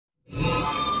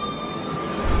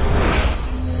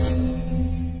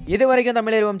இது வரைக்கும்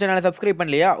தமிழ் சேனலை சப்ஸ்கிரைப்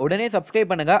பண்ணலையா? உடனே சப்ஸ்கிரைப்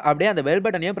பண்ணுங்க. அப்படியே அந்த பெல்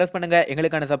பட்டனையும் பிரஸ் பண்ணுங்க.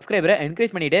 எங்களுக்கான சப்ஸ்கிரைபரை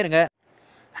என்கரேஜ் பண்ணிட்டே இருங்க.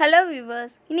 ஹலோ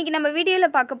வியூவர்ஸ், இன்றைக்கி நம்ம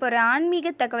வீடியோவில் பார்க்க போகிற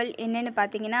ஆன்மீக தகவல் என்னென்னு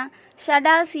பார்த்தீங்கன்னா,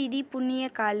 ஷடாசீதி புண்ணிய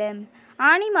காலம்.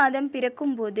 ஆனி மாதம்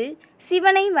பிறக்கும்போது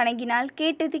சிவனை வணங்கினால்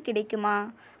கேட்டது கிடைக்குமா?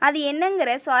 அது என்னங்கிற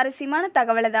சுவாரஸ்யமான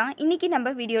தகவலை தான் இன்றைக்கி நம்ம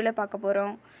வீடியோவில் பார்க்க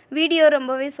போகிறோம். வீடியோ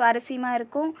ரொம்பவே சுவாரஸ்யமாக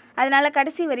இருக்கும், அதனால்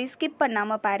கடைசி வரை ஸ்கிப்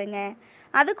பண்ணாமல் பாருங்கள்.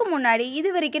 அதுக்கு முன்னாடி இது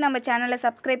வரைக்கும் நம்ம சேனலை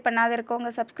சப்ஸ்கிரைப் பண்ணாத இருக்கவங்க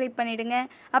சப்ஸ்கிரைப் பண்ணிவிடுங்க.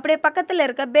 அப்படியே பக்கத்தில்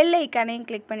இருக்க பெல் ஐக்கானையும்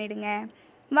கிளிக் பண்ணிவிடுங்க.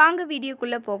 வாங்க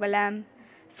வீடியோக்குள்ளே போகலாம்.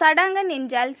 சடாங்கன்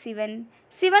என்றால் சிவன்.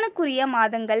 சிவனுக்குரிய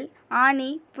மாதங்கள் ஆனி,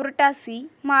 புரட்டாசி,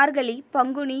 மார்கழி,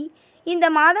 பங்குனி. இந்த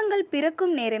மாதங்கள்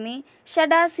பிறக்கும் நேரமே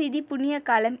ஷடாசீதி புண்ணிய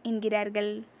காலம்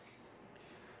என்கிறார்கள்.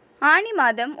 ஆனி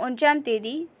மாதம் 1ஆம்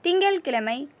தேதி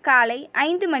திங்கட்கிழமை காலை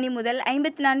 5 மணி முதல்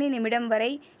 54 நிமிடம் வரை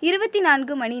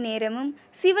 24 மணி நேரமும்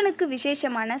சிவனுக்கு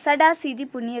விசேஷமான சடாசீதி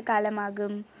புண்ணிய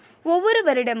காலமாகும். ஒவ்வொரு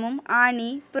வருடமும் ஆனி,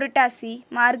 புரட்டாசி,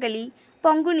 மார்கழி,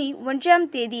 பங்குனி 1ஆம்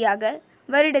தேதியாக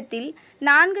வருடத்தில்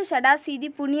 4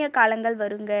 ஷடாசீதி புண்ணிய காலங்கள்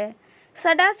வருங்க.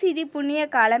 சடாசீதி புண்ணிய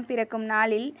காலம் பிறக்கும்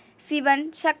நாளில் சிவன்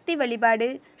சக்தி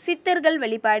வழிபாடு, சித்தர்கள்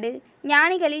வழிபாடு,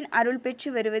 ஞானிகளின் அருள் பெற்று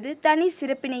வருவது தனி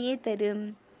சிறப்பினையே தரும்.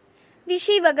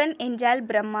 விஷிவகன் என்றால்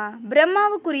பிரம்மா.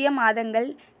 பிரம்மாவுக்குரிய மாதங்கள்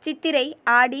சித்திரை,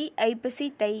 ஆடி, ஐப்பசி,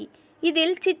 தை.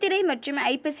 இதில் சித்திரை மற்றும்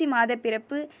ஐப்பசி மாத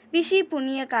பிறப்பு விஷி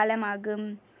புண்ணிய காலமாகும்.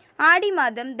 ஆடி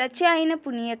மாதம் தட்சாயன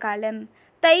புண்ணிய காலம்,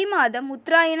 தை மாதம்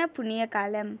உத்தராயண புண்ணிய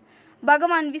காலம்.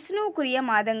 பகவான் விஷ்ணுவுக்குரிய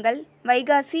மாதங்கள்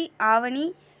வைகாசி, ஆவணி,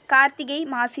 கார்த்திகை,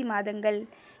 மாசி மாதங்கள்.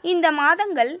 இந்த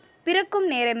மாதங்கள் பிறக்கும்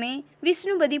நேரமே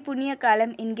விஷ்ணுபதி புண்ணிய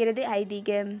காலம் என்கிறது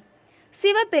ஐதீகம்.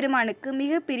 சிவபெருமானுக்கு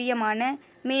மிக பிரியமான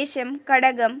மேஷம்,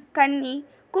 கடகம், கன்னி,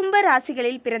 கும்ப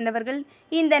ராசிகளில் பிறந்தவர்கள்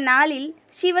இந்த நாளில்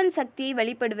சிவன் சக்தியை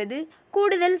வழிபடுவது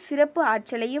கூடுதல் சிறப்பு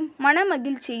ஆற்றலையும் மன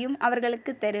மகிழ்ச்சியும்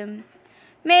அவர்களுக்கு தரும்.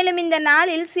 மேலும் இந்த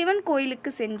நாளில் சிவன்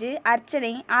கோயிலுக்கு சென்று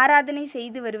அர்ச்சனை, ஆராதனை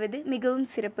செய்து வருவது மிகவும்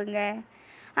சிறப்புங்க.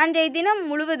 அன்றைய தினம்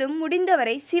முழுவதும்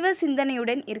முடிந்தவரை சிவ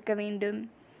சிந்தனையுடன் இருக்க வேண்டும்.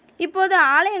 இப்போது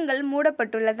ஆலயங்கள்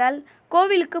மூடப்பட்டுள்ளதால்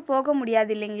கோவிலுக்கு போக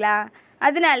முடியாது இல்லைங்களா?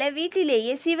 அதனால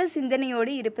வீட்டிலேயே சிவ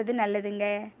சிந்தனையோடு இருப்பது நல்லதுங்க.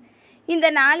 இந்த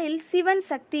நாளில் சிவன்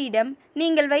சக்தியிடம்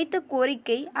நீங்கள் வைத்த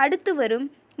கோரிக்கை அடுத்து வரும்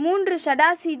 3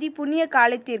 ஷடாசீதி புண்ணிய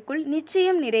காலத்திற்குள்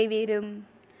நிச்சயம் நிறைவேறும்.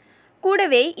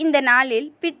 கூடவே இந்த நாளில்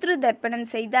பித்ரு தர்ப்பணம்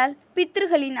செய்தால்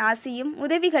பித்ருகளின் ஆசையும்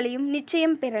உதவிகளையும்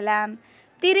நிச்சயம் பெறலாம்.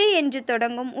 திரு என்று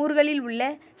தொடங்கும் ஊர்களில்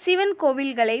உள்ள சிவன்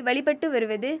கோவில்களை வழிபட்டு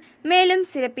வருவது மேலும்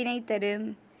சிறப்பினை தரும்.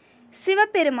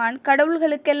 சிவபெருமான்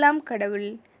கடவுள்களுக்கெல்லாம் கடவுள்,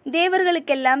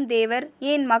 தேவர்களுக்கெல்லாம் தேவர்,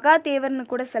 ஏன் மகா தேவர்னு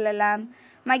கூட சொல்லலாம்.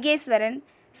 மகேஸ்வரன்.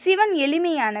 சிவன்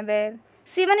எளிமையானவர்.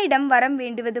 சிவனிடம் வரம்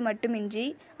வேண்டுவது மட்டுமின்றி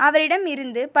அவரிடம்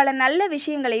இருந்து பல நல்ல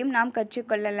விஷயங்களையும் நாம்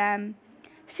கற்றுக்கொள்ளலாம்.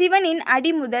 சிவனின்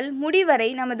அடி முதல் முடிவரை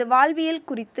நமது வாழ்வியல்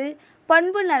குறித்து,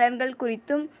 பண்பு நலன்கள்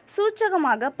குறித்தும்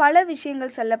சூச்சகமாக பல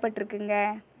விஷயங்கள் சொல்லப்பட்டிருக்குங்க.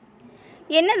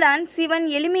 என்னதான் சிவன்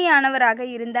எளிமையானவராக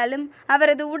இருந்தாலும்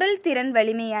அவரது உடல் திறன்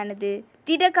வலிமையானது,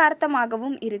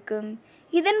 திடகார்த்தமாகவும் இருக்கும்.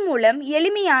 இதன் மூலம்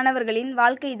எளிமையானவர்களின்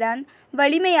வாழ்க்கைதான்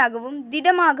வலிமையாகவும்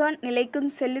திடமாக நிலைக்கும்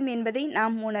செல்லும் என்பதை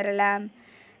நாம் உணரலாம்.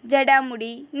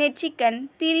 ஜடாமுடி, நெற்றிக்கண்,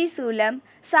 திரிசூலம்,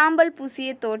 சாம்பல்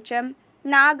பூசிய தோற்றம்,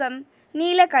 நாகம்,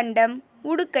 நீலகண்டம்,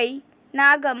 உடுக்கை,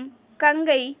 நாகம்,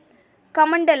 கங்கை,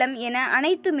 கமண்டலம் என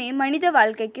அனைத்துமே மனித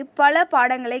வாழ்க்கைக்கு பல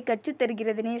பாடங்களை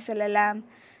கற்றுத்தருகிறதுனே சொல்லலாம்.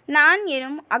 நான்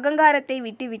எனும் அகங்காரத்தை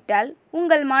விட்டுவிட்டால்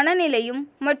உங்கள் மனநிலையும்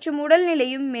மற்றும்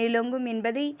உடல்நிலையும் மேலோங்கும்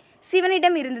என்பதை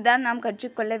சிவனிடம் இருந்துதான் நாம்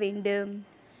கற்றுக்கொள்ள வேண்டும்.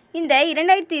 இந்த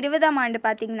 2020ஆம் ஆண்டு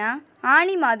பார்த்திங்கன்னா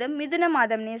ஆனி மாதம் மிதுன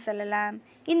மாதம்னே சொல்லலாம்.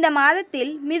 இந்த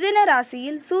மாதத்தில் மிதுன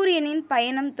ராசியில் சூரியனின்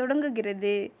பயணம்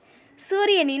தொடங்குகிறது.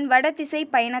 சூரியனின் வடதிசை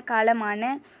பயண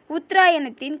காலமான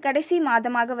உத்தராயணத்தின் கடைசி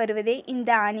மாதமாக வருவதே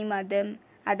இந்த ஆனி மாதம்.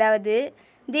 அதாவது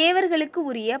தேவர்களுக்கு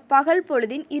உரிய பகல்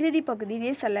பொழுதின் இறுதி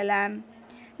பகுதினே சொல்லலாம்.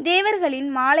 தேவர்களின்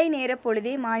மாலை நேர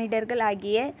பொழுதே மானிடர்கள்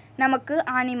ஆகிய நமக்கு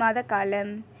ஆனி மாத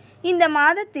காலம். இந்த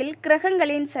மாதத்தில்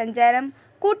கிரகங்களின் சஞ்சாரம்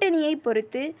கூட்டணியை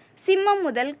பொறுத்து சிம்மம்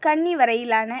முதல் கன்னி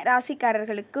வரையிலான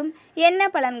ராசிக்காரர்களுக்கும் என்ன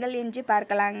பலன்கள் என்று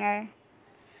பார்க்கலாங்க.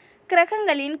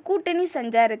 கிரகங்களின் கூட்டணி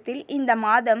சஞ்சாரத்தில் இந்த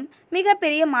மாதம்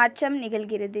மிகப்பெரிய மாற்றம்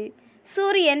நிகழ்கிறது.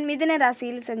 சூரியன் மிதுன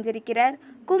ராசியில் சஞ்சரிக்கிறார்.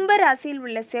 கும்ப ராசியில்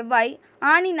உள்ள செவ்வாய்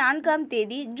ஆனி 4ஆம்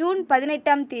தேதி ஜூன்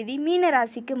 18ஆம் தேதி மீன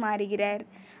ராசிக்கு மாறுகிறார்.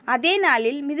 அதே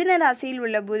நாளில் மிதுன ராசியில்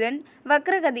உள்ள புதன்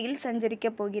வக்ரகதியில்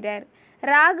சஞ்சரிக்கப் போகிறார்.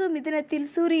 ராகு மிதுனத்தில்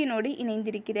சூரியனோடு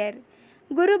இணைந்திருக்கிறார்.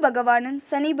 குரு பகவானும்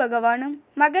சனி பகவானும்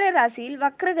மகர ராசியில்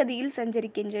வக்ரகதியில்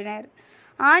சஞ்சரிக்கின்றனர்.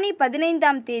 ஆனி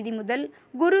 15ஆம் தேதி முதல்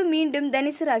குரு மீண்டும்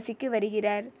தனுசு ராசிக்கு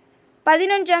வருகிறார்.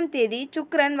 11ஆம் தேதி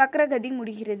சுக்கிரன் வக்ரகதி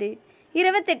முடிகிறது.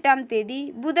 28ஆம் தேதி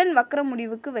புதன் வக்ர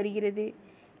முடிவுக்கு வருகிறது.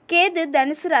 கேது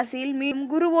தனுசு ராசியில் மீண்டும்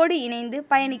குருவோடு இணைந்து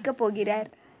பயணிக்கப் போகிறார்.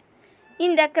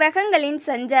 இந்த கிரகங்களின்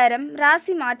சஞ்சாரம்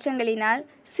ராசி மாற்றங்களினால்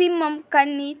சிம்மம்,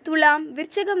 கன்னி, துலாம்,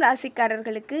 விருச்சிகம்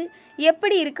ராசிக்காரர்களுக்கு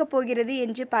எப்படி இருக்க போகிறது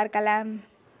என்று பார்க்கலாம்.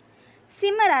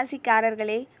 சிம்ம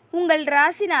ராசிக்காரர்களே, உங்கள்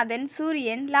ராசிநாதன்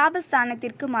சூரியன்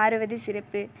லாபஸ்தானத்திற்கு மாறுவது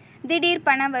சிறப்பு. திடீர்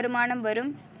பண வருமானம்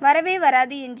வரும். வரவே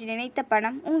வராது என்று நினைத்த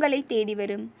பணம் உங்களை தேடி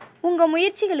வரும். உங்கள்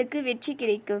முயற்சிகளுக்கு வெற்றி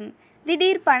கிடைக்கும்.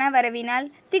 திடீர் பண வரவினால்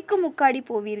திக்குமுக்காடி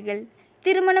போவீர்கள்.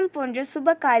 திருமணம் போன்ற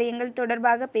சுப காரியங்கள்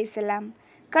தொடர்பாக பேசலாம்.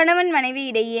 கணவன் மனைவி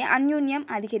இடையே அந்யோன்யம்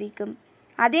அதிகரிக்கும்.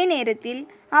 அதே நேரத்தில்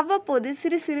அவ்வப்போது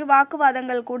சிறு சிறு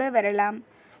வாக்குவாதங்கள் கூட வரலாம்.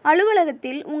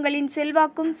 அலுவலகத்தில் உங்களின்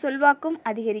செல்வாக்கும் சொல்வாக்கும்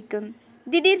அதிகரிக்கும்.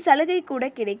 திடீர் சலுகை கூட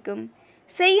கிடைக்கும்.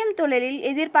 செய்யும் தொழிலில்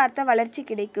எதிர்பார்த்த வளர்ச்சி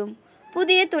கிடைக்கும்.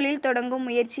 புதிய தொழில் தொடங்கும்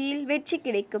முயற்சியில் வெற்றி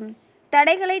கிடைக்கும்.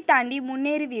 தடைகளை தாண்டி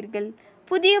முன்னேறுவீர்கள்.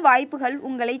 புதிய வாய்ப்புகள்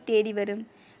உங்களை தேடி வரும்.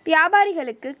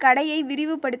 வியாபாரிகளுக்கு கடையை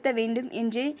விரிவுபடுத்த வேண்டும்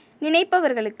என்று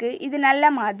நினைப்பவர்களுக்கு இது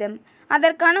நல்ல மாதம்.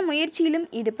 அதற்கான முயற்சியிலும்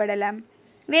ஈடுபடலாம்.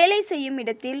 வேலை செய்யும்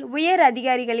இடத்தில் உயர்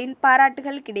அதிகாரிகளின்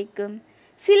பாராட்டுகள் கிடைக்கும்.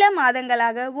 சில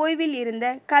மாதங்களாக ஓய்வில் இருந்த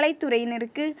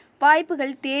கலைத்துறையினருக்கு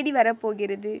வாய்ப்புகள் தேடி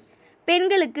வரப்போகிறது.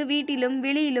 பெண்களுக்கு வீட்டிலும்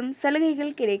வெளியிலும்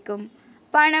சலுகைகள் கிடைக்கும்.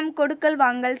 பணம் கொடுக்கல்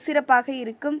வாங்கல் சிறப்பாக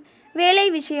இருக்கும். வேலை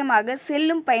விஷயமாக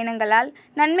செல்லும் பயணங்களால்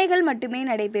நன்மைகள் மட்டுமே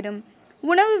நடைபெறும்.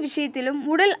 உணவு விஷயத்திலும்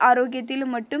உடல்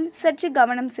ஆரோக்கியத்திலும் மட்டும் சற்று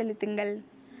கவனம் செலுத்துங்கள்.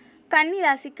 கன்னி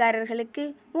ராசிக்காரர்களுக்கு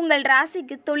உங்கள்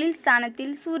ராசிக்கு தொழில்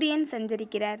ஸ்தானத்தில் சூரியன்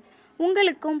சஞ்சரிக்கிறார்.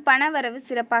 உங்களுக்கும் பணவரவு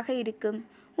சிறப்பாக இருக்கும்.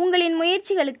 உங்களின்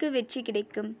முயற்சிகளுக்கு வெற்றி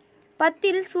கிடைக்கும்.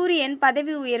 10ல் சூரியன்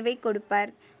பதவி உயர்வை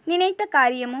கொடுப்பார். நினைத்த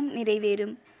காரியமும்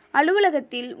நிறைவேறும்.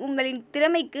 அலுவலகத்தில் உங்களின்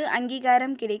திறமைக்கு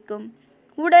அங்கீகாரம் கிடைக்கும்.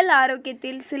 உடல்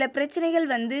ஆரோக்கியத்தில் சில பிரச்சனைகள்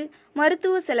வந்து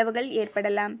மருத்துவ செலவுகள்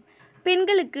ஏற்படலாம்.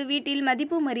 பெண்களுக்கு வீட்டில்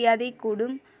மதிப்பு மரியாதை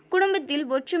கூடும். குடும்பத்தில்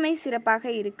ஒற்றுமை சிறப்பாக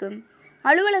இருக்கும்.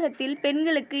 அலுவலகத்தில்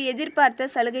பெண்களுக்கு எதிர்பார்த்த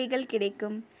சலுகைகள்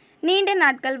கிடைக்கும். நீண்ட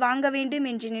நாட்கள் வாங்க வேண்டும்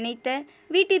என்று நினைத்த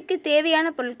வீட்டிற்கு தேவையான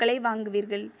பொருட்களை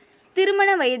வாங்குவீர்கள். திருமண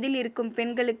வயதில் இருக்கும்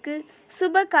பெண்களுக்கு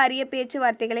சுப காரிய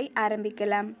பேச்சுவார்த்தைகளை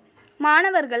ஆரம்பிக்கலாம்.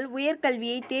 மாணவர்கள்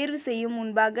உயர்கல்வியை தேர்வு செய்யும்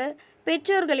முன்பாக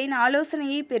பெற்றோர்களின்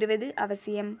ஆலோசனையை பெறுவது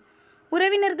அவசியம்.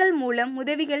 உறவினர்கள் மூலம்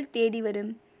உதவிகள் தேடி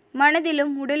வரும்.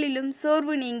 மனதிலும் உடலிலும்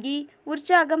சோர்வு நீங்கி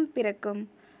உற்சாகம் பிறக்கும்.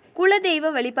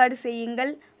 குலதெய்வ வழிபாடு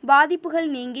செய்யுங்கள். பாதிப்புகள்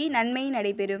நீங்கி நன்மை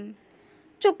நடைபெறும்.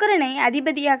 சுக்கிரனை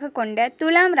அதிபதியாக கொண்ட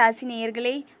துலாம் ராசி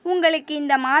நேயர்களே, உங்களுக்கு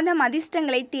இந்த மாதம்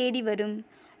அதிர்ஷ்டங்களை தேடி வரும்.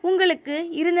 உங்களுக்கு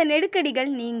இருந்த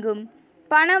நெருக்கடிகள் நீங்கும்.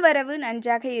 பணவரவு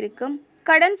நன்றாக இருக்கும்.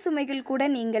 கடன் சுமைகள் கூட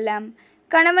நீங்கலாம்.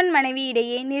 கணவன் மனைவி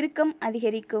இடையே நெருக்கம்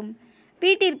அதிகரிக்கும்.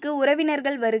 வீட்டிற்கு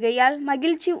உறவினர்கள் வருகையால்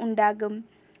மகிழ்ச்சி உண்டாகும்.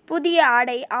 புதிய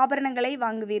ஆடை ஆபரணங்களை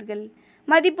வாங்குவீர்கள்.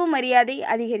 மதிப்பு மரியாதை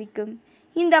அதிகரிக்கும்.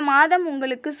 இந்த மாதம்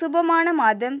உங்களுக்கு சுபமான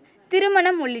மாதம்.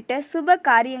 திருமணம் உள்ளிட்ட சுப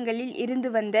காரியங்களில் இருந்து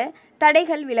வந்த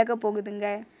தடைகள் விலகப் போகுதுங்க.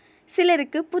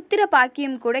 சிலருக்கு புத்திர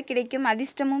பாக்கியம் கூட கிடைக்கும்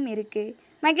அதிர்ஷ்டமும் இருக்கு.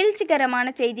 மகிழ்ச்சிகரமான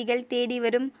செய்திகள் தேடி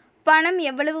வரும். பணம்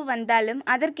எவ்வளவு வந்தாலும்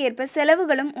அதற்கேற்ப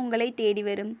செலவுகளும் உங்களை தேடி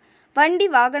வரும். வண்டி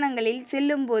வாகனங்களில்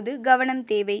செல்லும்போது கவனம்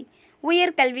தேவை.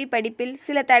 உயர்கல்வி படிப்பில்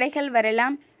சில தடைகள்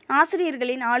வரலாம்.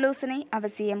 ஆசிரியர்களின் ஆலோசனை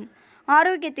அவசியம்.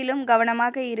 ஆரோக்கியத்திலும்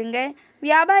கவனமாக இருங்க.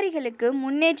 வியாபாரிகளுக்கு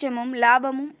முன்னேற்றமும்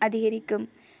லாபமும் அதிகரிக்கும்.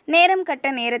 நேரம் கட்ட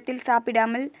நேரத்தில்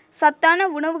சாப்பிடாமல் சத்தான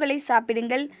உணவுகளை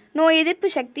சாப்பிடுங்கள். நோய் எதிர்ப்பு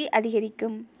சக்தி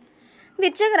அதிகரிக்கும்.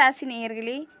 விருச்சிக ராசி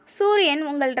நேயர்களே, சூரியன்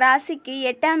உங்கள் ராசிக்கு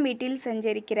 8ஆம் வீட்டில்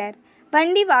சஞ்சரிக்கிறார்.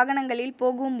 வண்டி வாகனங்களில்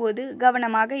போகும்போது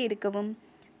கவனமாக இருக்கவும்.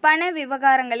 பண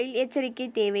விவகாரங்களில் எச்சரிக்கை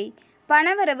தேவை.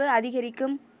 பணவரவு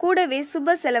அதிகரிக்கும். கூடவே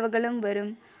சுப செலவுகளும்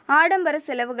வரும். ஆடம்பர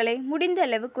செலவுகளை முடிந்த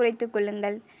அளவு குறைத்து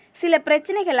கொள்ளுங்கள். சில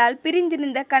பிரச்சனைகளால்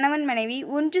பிரிந்திருந்த கணவன் மனைவி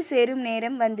ஒன்று சேரும்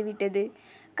நேரம் வந்துவிட்டது.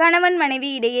 கணவன் மனைவி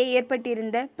இடையே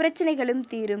ஏற்பட்டிருந்த பிரச்சனைகளும்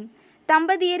தீரும்.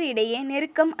 தம்பதியர் இடையே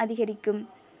நெருக்கம் அதிகரிக்கும்.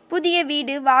 புதிய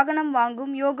வீடு வாகனம்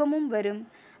வாங்கும் யோகமும் வரும்.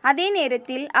 அதே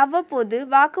நேரத்தில் அவ்வப்போது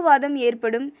வாக்குவாதம்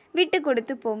ஏற்படும். விட்டு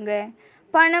கொடுத்து போங்க.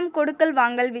 பணம் கொடுக்கல்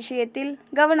வாங்கல் விஷயத்தில்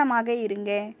கவனமாக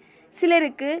இருங்க.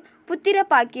 சிலருக்கு புத்திர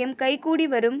பாக்கியம் கைகூடி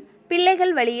வரும்.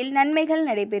 பிள்ளைகள் வழியில் நன்மைகள்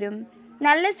நடைபெறும்.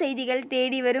 நல்ல செய்திகள்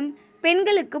தேடி வரும்.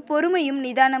 பெண்களுக்கு பொறுமையும்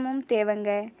நிதானமும் தேவைங்க.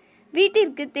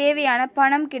 வீட்டிற்கு தேவையான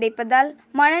பணம் கிடைப்பதால்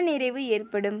மனநிறைவு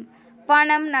ஏற்படும்.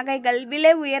 பணம், நகைகள்,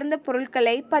 விலை உயர்ந்த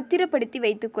பொருட்களை பத்திரப்படுத்தி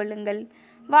வைத்துக் கொள்ளுங்கள்.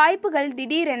 வாய்ப்புகள்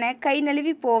திடீரென கை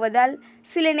நழுவி போவதால்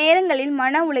சில நேரங்களில்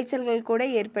மன உளைச்சல்கள் கூட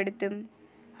ஏற்படுத்தும்.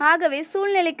 ஆகவே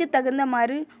சூழ்நிலைக்கு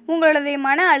தகுந்தமாறு உங்களுடைய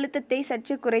மன அழுத்தத்தை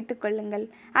சற்று குறைத்து கொள்ளுங்கள்.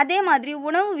 அதே மாதிரி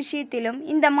உணவு விஷயத்திலும்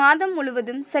இந்த மாதம்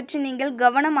முழுவதும் சற்று நீங்கள்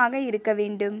கவனமாக இருக்க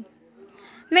வேண்டும்.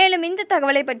 மேலும் இந்த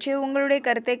தகவலை பற்றி உங்களுடைய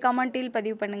கருத்தை கமெண்டில்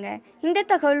பதிவு பண்ணுங்கள். இந்த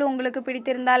தகவல் உங்களுக்கு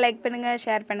பிடித்திருந்தால் லைக் பண்ணுங்கள்,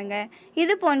 ஷேர் பண்ணுங்கள்.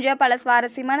 இது போன்ற பல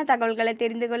சுவாரஸ்யமான தகவல்களை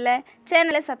தெரிந்து கொள்ள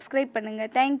சேனலை சப்ஸ்கிரைப்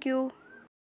பண்ணுங்கள். தேங்க்யூ.